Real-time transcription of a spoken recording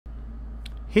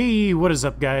Hey, what is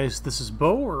up, guys? This is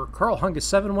Bo, or Carl Hungus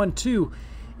 712,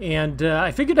 and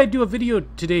I figured I'd do a video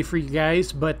today for you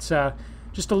guys, but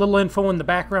just a little info in the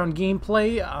background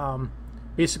gameplay.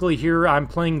 Basically here I'm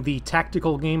playing the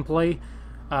tactical gameplay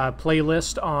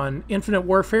playlist on Infinite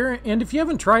Warfare, and if you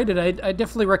haven't tried it, I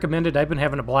definitely recommend it. I've been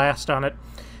having a blast on it.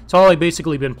 It's all I've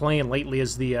basically been playing lately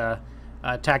is the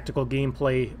tactical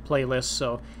gameplay playlist.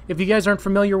 So if you guys aren't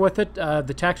familiar with it,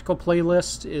 the tactical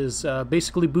playlist is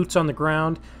basically boots on the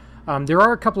ground. There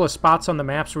are a couple of spots on the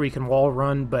maps where you can wall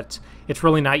run, but it's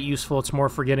really not useful. It's more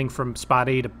for getting from spot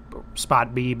A to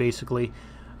spot B, basically.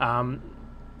 Like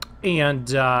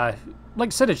I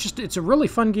said, it's a really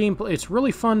fun game. It's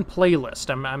really fun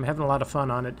playlist. I'm having a lot of fun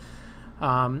on it.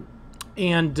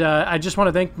 I just want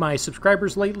to thank my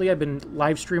subscribers lately. I've been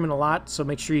live streaming a lot, so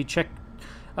make sure you check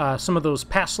some of those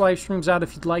past live streams out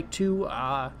if you'd like to.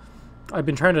 I've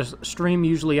been trying to stream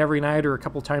usually every night or a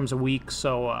couple times a week,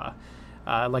 so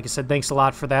like I said, thanks a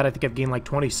lot for that. I think I've gained like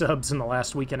 20 subs in the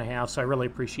last week and a half, so I really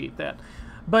appreciate that.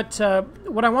 But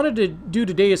what I wanted to do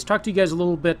today is talk to you guys a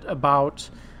little bit about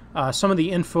some of the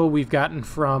info we've gotten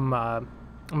from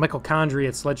Michael Condrey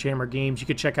at Sledgehammer Games. You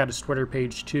could check out his Twitter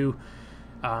page too,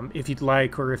 if you'd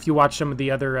like, or if you watch some of the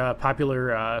other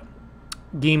popular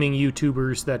gaming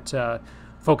YouTubers that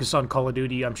focus on Call of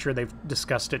Duty, I'm sure they've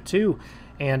discussed it too.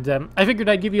 And I figured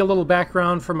I'd give you a little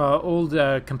background from an old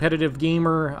competitive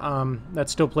gamer that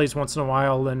still plays once in a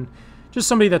while, and just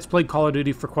somebody that's played Call of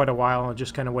Duty for quite a while, and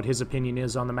just kind of what his opinion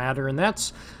is on the matter. And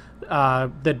that's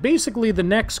that basically the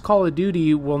next Call of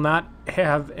Duty will not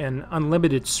have an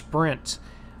unlimited sprint,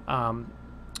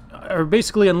 or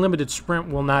basically unlimited sprint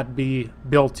will not be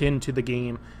built into the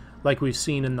game like we've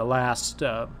seen in the last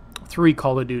 3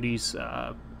 Call of Duties,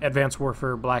 Advanced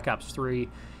Warfare, Black Ops 3,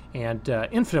 and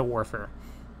Infinite Warfare.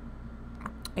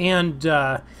 And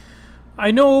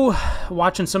I know,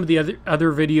 watching some of the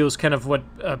other videos, kind of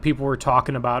what people were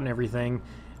talking about and everything,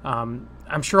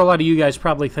 I'm sure a lot of you guys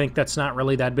probably think that's not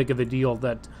really that big of a deal,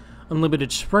 that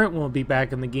unlimited sprint won't be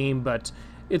back in the game, but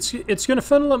it's going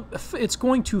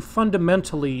to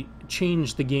fundamentally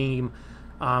change the game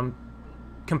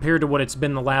compared to what it's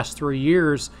been the last 3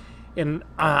 years. And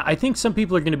I think some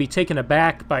people are going to be taken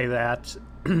aback by that,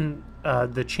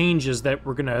 the changes that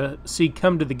we're going to see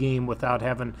come to the game without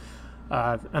having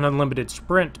an unlimited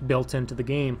sprint built into the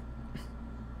game.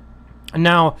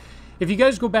 Now, if you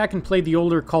guys go back and play the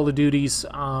older Call of Duties,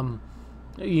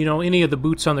 you know, any of the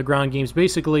boots on the ground games,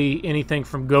 basically anything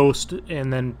from Ghost,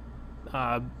 and then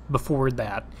before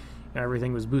that,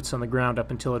 everything was boots on the ground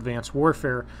up until Advanced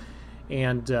Warfare.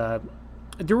 And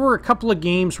there were a couple of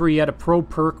games where you had a pro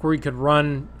perk where you could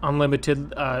run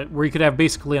unlimited, where you could have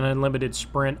basically an unlimited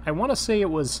sprint. I want to say it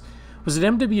was it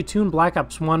MW2 and Black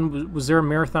Ops 1? Was there a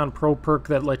Marathon Pro perk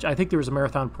that let you, I think there was a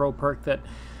Marathon Pro perk that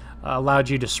allowed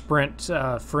you to sprint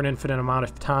for an infinite amount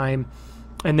of time.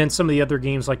 And then some of the other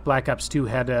games like Black Ops 2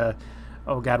 had a,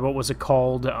 oh god, what was it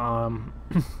called?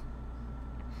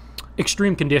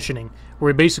 Extreme conditioning,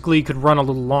 where basically you could run a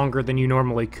little longer than you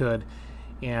normally could.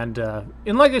 And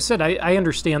like I said, I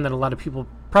understand that a lot of people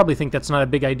probably think that's not a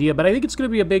big idea, but I think it's going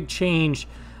to be a big change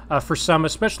for some,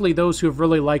 especially those who have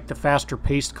really liked the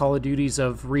faster-paced Call of Duties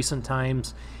of recent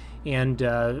times. And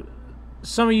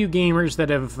some of you gamers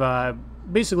that have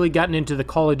basically gotten into the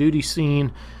Call of Duty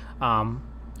scene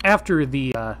after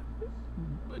the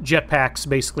jetpacks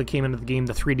basically came into the game,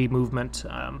 the 3D movement,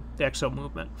 the exo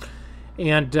movement.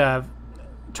 And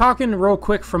talking real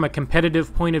quick from a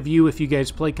competitive point of view, if you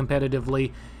guys play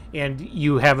competitively and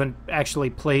you haven't actually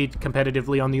played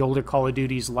competitively on the older Call of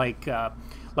Duties like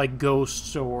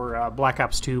Ghosts or Black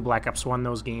Ops 2, Black Ops 1,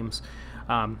 those games,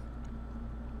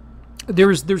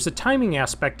 there's a timing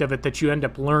aspect of it that you end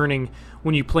up learning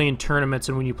when you play in tournaments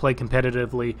and when you play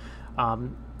competitively.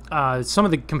 Some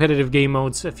of the competitive game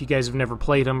modes, if you guys have never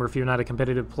played them, or if you're not a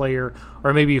competitive player,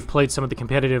 or maybe you've played some of the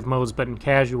competitive modes but in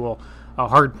casual,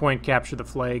 hardpoint, capture the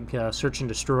flag, search and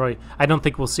destroy. I don't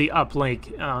think we'll see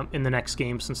uplink in the next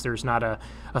game, since there's not a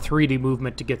 3D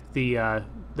movement to get the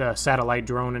satellite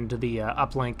drone into the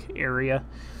uplink area.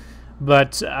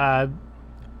 But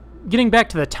getting back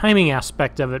to the timing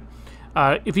aspect of it,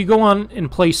 if you go on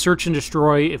and play search and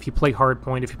destroy, if you play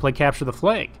hardpoint, if you play capture the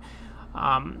flag,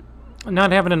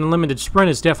 not having an unlimited sprint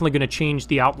is definitely going to change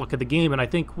the outlook of the game. And I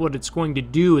think what it's going to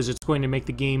do is it's going to make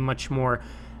the game much more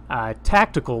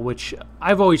tactical, which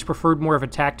I've always preferred more of a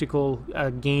tactical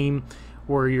game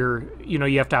where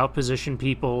you have to outposition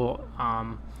people.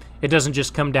 It doesn't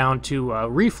just come down to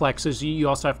reflexes. You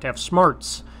also have to have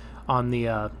smarts on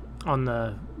the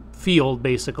field,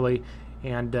 basically,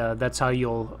 And that's how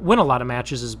you'll win a lot of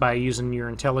matches, is by using your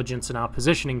intelligence and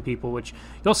out-positioning people, which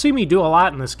you'll see me do a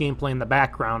lot in this gameplay in the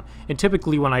background. And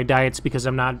typically when I die, it's because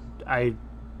I'm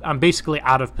basically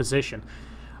out of position.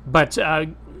 But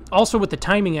also with the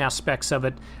timing aspects of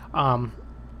it,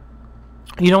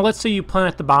 you know, let's say you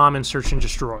plant the bomb in Search and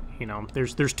Destroy. You know,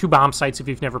 there's 2 bomb sites if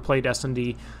you've never played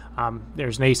S&D.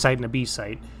 There's an A site and a B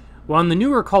site. Well, in the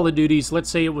newer Call of Duties, let's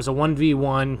say it was a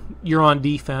 1v1, you're on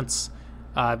defense,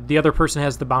 the other person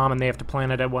has the bomb and they have to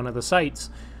plant it at one of the sites.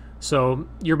 So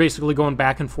you're basically going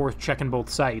back and forth checking both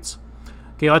sites.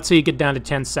 Okay, let's say you get down to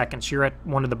 10 seconds. You're at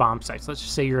one of the bomb sites. Let's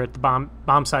just say you're at the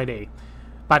bomb site A.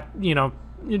 But, you know,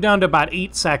 you're down to about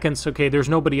 8 seconds. Okay, there's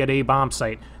nobody at A bomb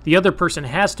site. The other person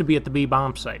has to be at the B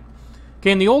bomb site.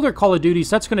 Okay, in the older Call of Duties,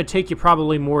 that's going to take you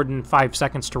probably more than 5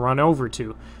 seconds to run over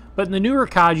to. But in the newer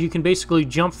COD, you can basically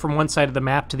jump from one side of the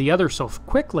map to the other so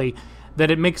quickly that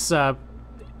it makes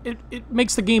it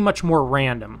makes the game much more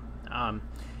random.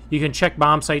 You can check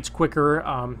bomb sites quicker.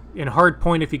 In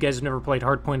Hardpoint, if you guys have never played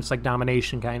Hardpoint, it's like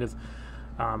Domination kind of.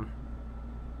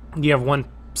 You have one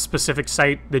specific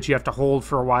site that you have to hold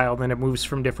for a while, then it moves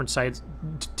from different sites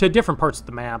to different parts of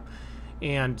the map.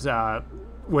 And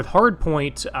with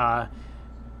Hardpoint,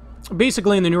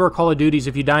 basically in the newer Call of Duties,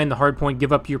 if you die in the Hardpoint,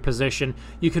 give up your position,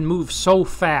 you can move so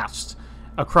fast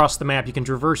across the map, you can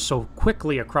traverse so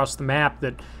quickly across the map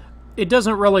that it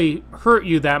doesn't really hurt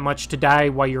you that much to die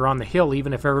while you're on the hill.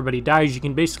 Even if everybody dies, you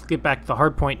can basically get back to the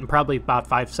hardpoint in probably about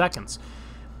 5 seconds.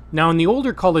 Now, in the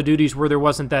older Call of Duties, where there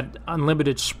wasn't that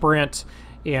unlimited sprint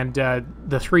and the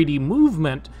 3D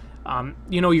movement,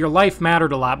 you know, your life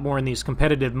mattered a lot more in these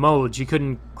competitive modes. You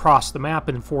couldn't cross the map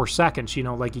in 4 seconds, you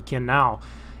know, like you can now.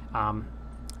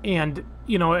 And,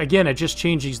 you know, again, it just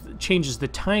changes the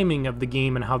timing of the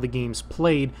game and how the game's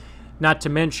played. Not to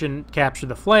mention Capture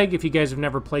the Flag. If you guys have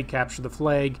never played Capture the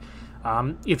Flag,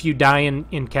 if you die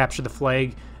in Capture the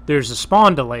Flag, there's a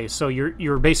spawn delay, so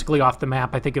you're basically off the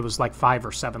map. I think it was like 5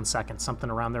 or 7 seconds, something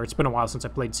around there. It's been a while since I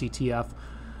played CTF.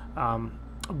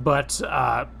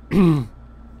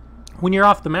 When you're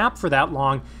off the map for that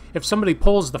long, if somebody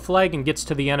pulls the flag and gets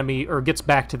to the enemy or gets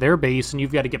back to their base, and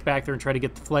you've got to get back there and try to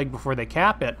get the flag before they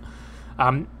cap it,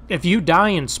 if you die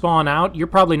and spawn out, you're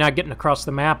probably not getting across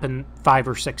the map in 5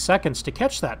 or 6 seconds to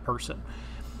catch that person.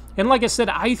 And like I said,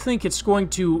 I think it's going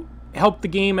to help the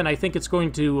game, and I think it's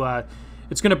going to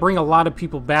bring a lot of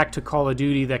people back to Call of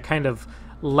Duty that kind of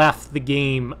left the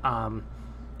game.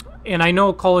 And I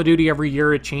know Call of Duty every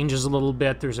year it changes a little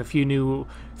bit. There's a few new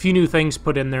things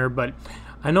put in there, but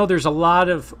I know there's a lot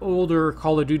of older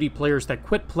Call of Duty players that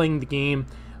quit playing the game.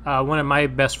 One of my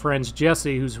best friends,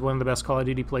 Jesse, who's one of the best Call of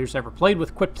Duty players I ever played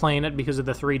with, quit playing it because of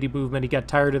the 3D movement. He got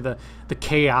tired of the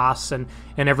chaos and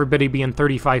everybody being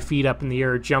 35 feet up in the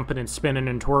air, jumping and spinning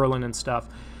and twirling and stuff.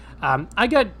 I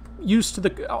got used to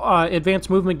the advanced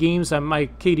movement games. My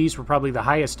KDs were probably the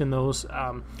highest in those,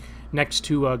 next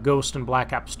to Ghost and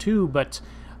Black Ops 2, but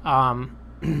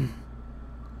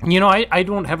you know, I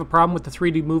don't have a problem with the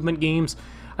 3D movement games.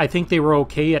 I think they were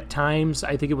okay at times.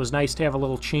 I think it was nice to have a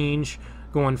little change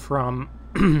going from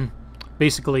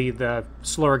basically the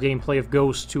slower gameplay of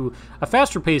Ghost to a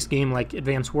faster-paced game like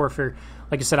Advanced Warfare.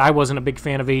 Like I said, I wasn't a big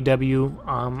fan of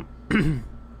AW,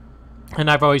 and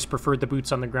I've always preferred the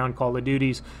boots-on-the-ground Call of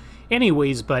Duties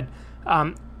anyways, but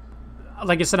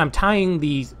like I said, I'm tying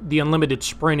the unlimited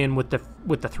sprint in with the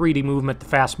 3D movement, the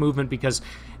fast movement, because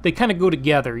they kind of go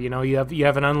together. You know, you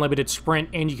have an unlimited sprint,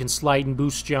 and you can slide and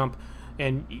boost jump,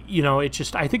 and you know, it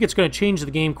just, I think it's going to change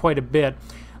the game quite a bit.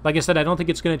 Like I said, I don't think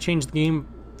it's going to change the game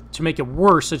to make it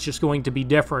worse. It's just going to be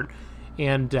different,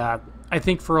 and I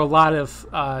think for a lot of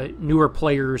newer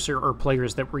players or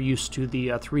players that were used to the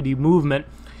 3D movement,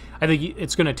 I think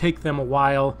it's going to take them a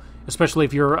while, especially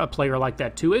if you're a player like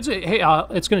that too. It's going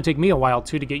to take me a while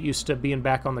too to get used to being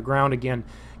back on the ground again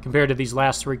compared to these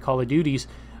last 3 Call of Duties.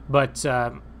 But I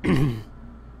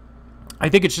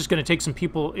think it's just going to take some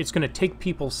people. It's going to take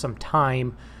people some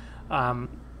time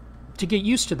to get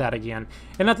used to that again.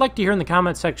 And I'd like to hear in the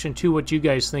comment section too what you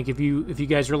guys think. If you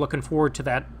guys are looking forward to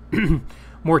that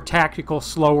more tactical,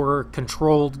 slower,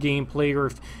 controlled gameplay,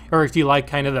 or if you like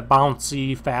kind of the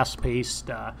bouncy,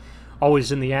 fast-paced,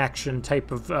 always in the action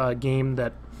type of game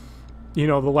that, you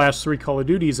know, the last 3 Call of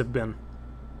Duties have been.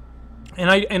 And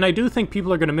I do think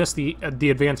people are going to miss the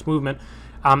advanced movement.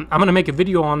 I'm going to make a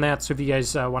video on that, so if you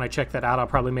guys want to check that out, I'll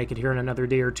probably make it here in another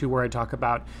day or two where I talk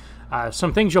about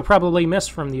some things you'll probably miss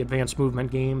from the advanced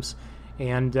movement games.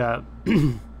 And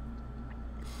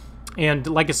and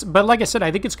like I said,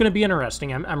 I think it's going to be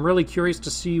interesting. I'm really curious to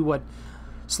see what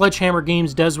Sledgehammer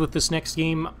Games does with this next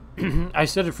game. I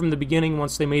said it from the beginning.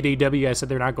 Once they made AW, I said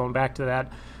they're not going back to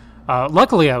that.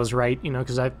 Luckily, I was right, you know,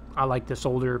 because I like this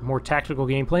older, more tactical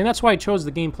gameplay, and that's why I chose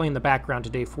the gameplay in the background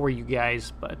today for you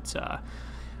guys. But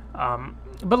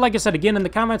like I said, again, in the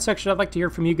comment section, I'd like to hear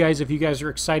from you guys if you guys are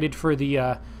excited for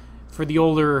the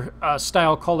older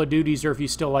style Call of Duties, or if you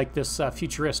still like this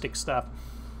futuristic stuff.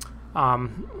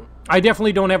 I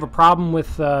definitely don't have a problem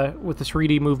with the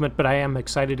 3D movement, but I am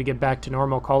excited to get back to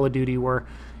normal Call of Duty, where,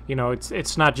 you know,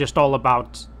 it's not just all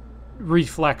about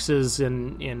reflexes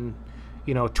and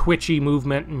you know, twitchy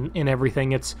movement and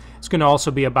everything. It's going to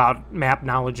also be about map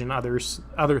knowledge and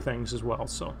other things as well.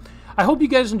 So I hope you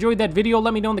guys enjoyed that video.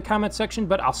 Let me know in the comment section,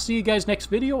 but I'll see you guys next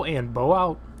video, and Bo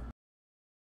out.